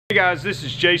Hey guys, this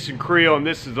is Jason Creel and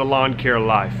this is the Lawn Care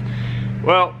Life.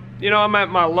 Well, you know, I'm at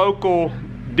my local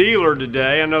dealer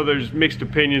today. I know there's mixed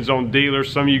opinions on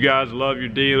dealers. Some of you guys love your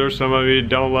dealer, some of you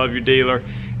don't love your dealer.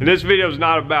 And this video is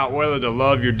not about whether to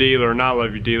love your dealer or not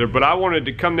love your dealer, but I wanted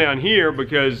to come down here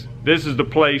because this is the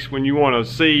place when you want to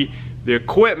see the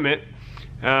equipment.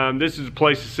 This is the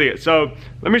place to see it. So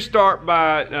let me start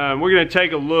by, we're going to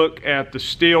take a look at the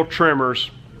Stihl trimmers.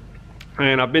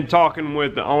 And I've been talking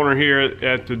with the owner here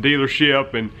at the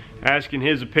dealership and asking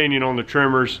his opinion on the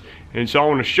trimmers. And so I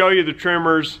want to show you the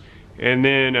trimmers and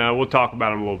then we'll talk about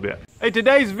them a little bit. Hey,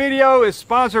 today's video is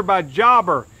sponsored by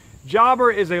Jobber.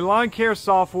 Jobber is a lawn care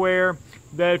software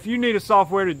that if you need a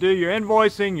software to do your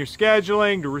invoicing, your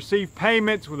scheduling, to receive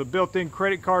payments with a built-in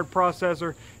credit card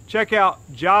processor, check out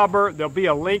Jobber. There'll be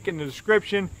a link in the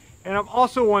description. And I've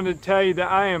also wanted to tell you that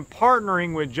I am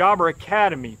partnering with Jobber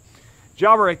Academy.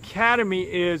 Jobber Academy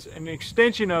is an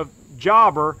extension of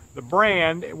Jobber, the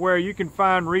brand, where you can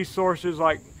find resources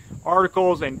like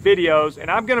articles and videos. And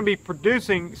I'm going to be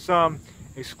producing some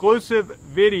exclusive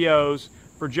videos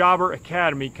for Jobber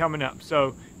Academy coming up.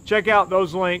 So check out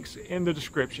those links in the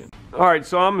description. Alright,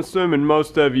 so I'm assuming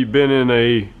most of you have been in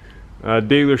a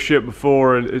dealership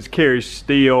before. It's carries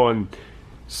Stihl and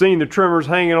seen the trimmers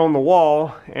hanging on the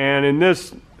wall. And in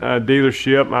this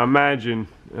dealership, I imagine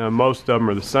most of them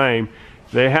are the same.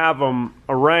 They have them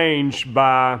arranged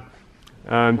by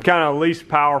kind of least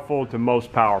powerful to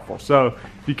most powerful. So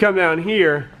if you come down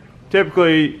here,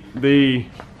 typically the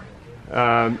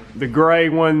gray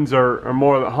ones are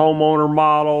more the homeowner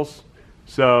models.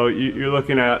 So you're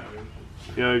looking at,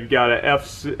 you know, you've got a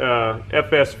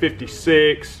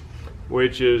FS56,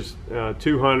 which is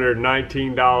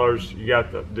 $219. You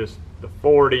got the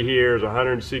 40 here is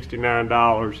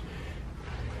 $169.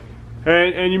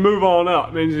 And you move on up.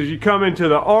 I mean, as you come into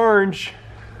the orange,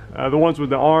 the ones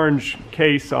with the orange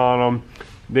case on them,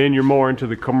 then you're more into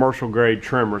the commercial grade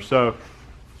trimmer. So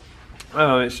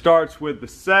it starts with the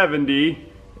 70,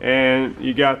 and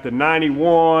you got the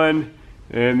 91,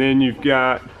 and then you've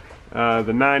got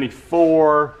the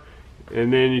 94,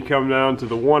 and then you come down to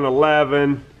the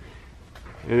 111,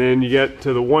 and then you get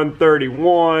to the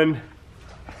 131,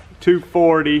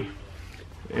 240,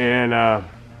 and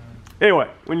anyway,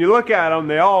 when you look at them,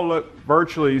 they all look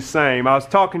virtually the same. I was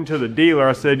talking to the dealer.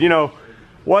 I said, you know,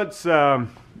 what's, you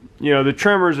know, the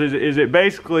trimmers, is it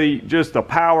basically just a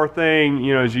power thing,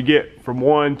 you know, as you get from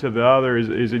one to the other?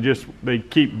 Is it just they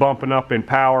keep bumping up in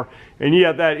power? And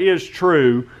yeah, that is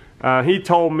true. He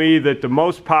told me that the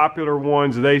most popular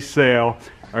ones they sell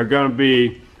are going to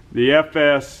be the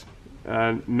FS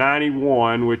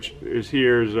 91, which is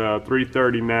here's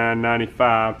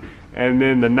 $339.95, and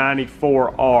then the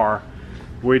 94R,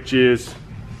 which is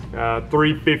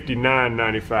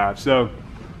 $359.95. So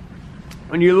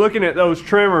when you're looking at those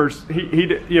trimmers,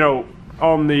 he you know,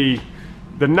 on the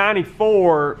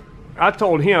 94, I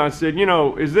told him, I said, you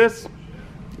know, is this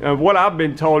what I've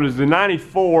been told is the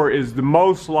 94 is the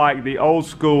most like the old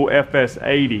school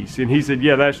FS80s, and he said,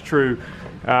 yeah, that's true.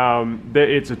 That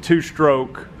it's a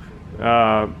two-stroke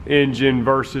engine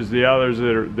versus the others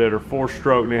that are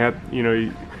four-stroke, and they have, you know,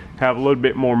 you have a little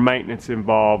bit more maintenance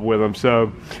involved with them.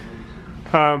 So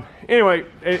anyway,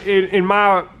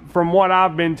 from what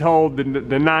I've been told,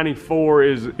 the 94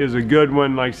 is a good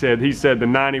one. Like I said, he said the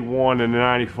 91 and the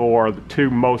 94 are the two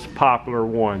most popular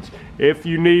ones. If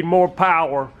you need more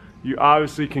power, you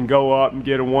obviously can go up and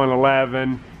get a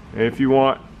 111. If you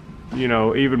want, you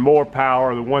know, even more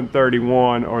power, the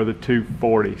 131 or the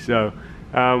 240. So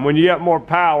when you get more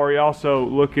power, you're also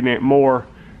looking at more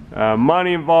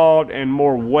money involved and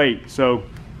more weight. So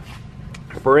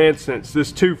for instance,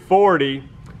 this 240,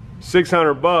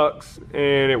 600 bucks,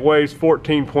 and it weighs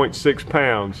 14.6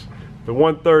 pounds. The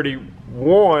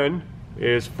 131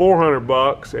 is 400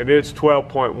 bucks and it's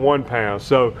 12.1 pounds.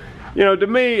 So, you know, to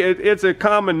me, it's a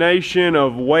combination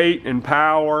of weight and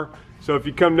power. So if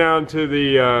you come down to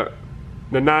the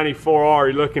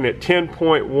 94R, you're looking at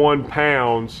 10.1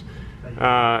 pounds.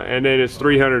 And then it's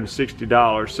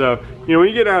 $360. So, you know, when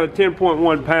you get out of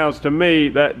 10.1 pounds, to me,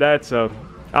 that's a,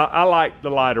 I like the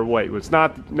lighter weight. It's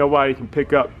not that nobody can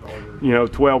pick up, you know,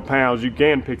 12 pounds. You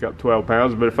can pick up 12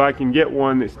 pounds, but if I can get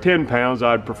one that's 10 pounds,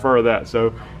 I'd prefer that.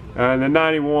 So, the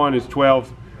 91 is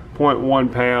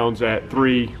 12.1 pounds at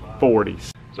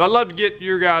 $340. So I'd love to get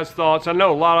your guys' thoughts. I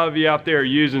know a lot of you out there are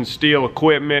using Stihl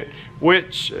equipment.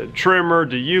 Which trimmer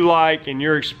do you like in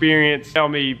your experience? Tell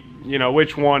me, you know,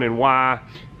 which one and why.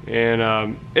 And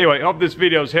anyway, I hope this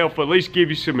video is helpful. At least give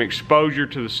you some exposure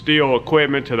to the Stihl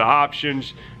equipment, to the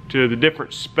options, to the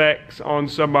different specs on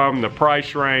some of them, the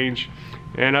price range.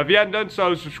 And if you haven't done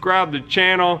so, subscribe to the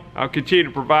channel. I'll continue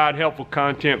to provide helpful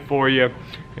content for you,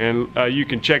 and you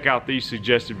can check out these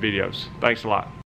suggested videos. Thanks a lot.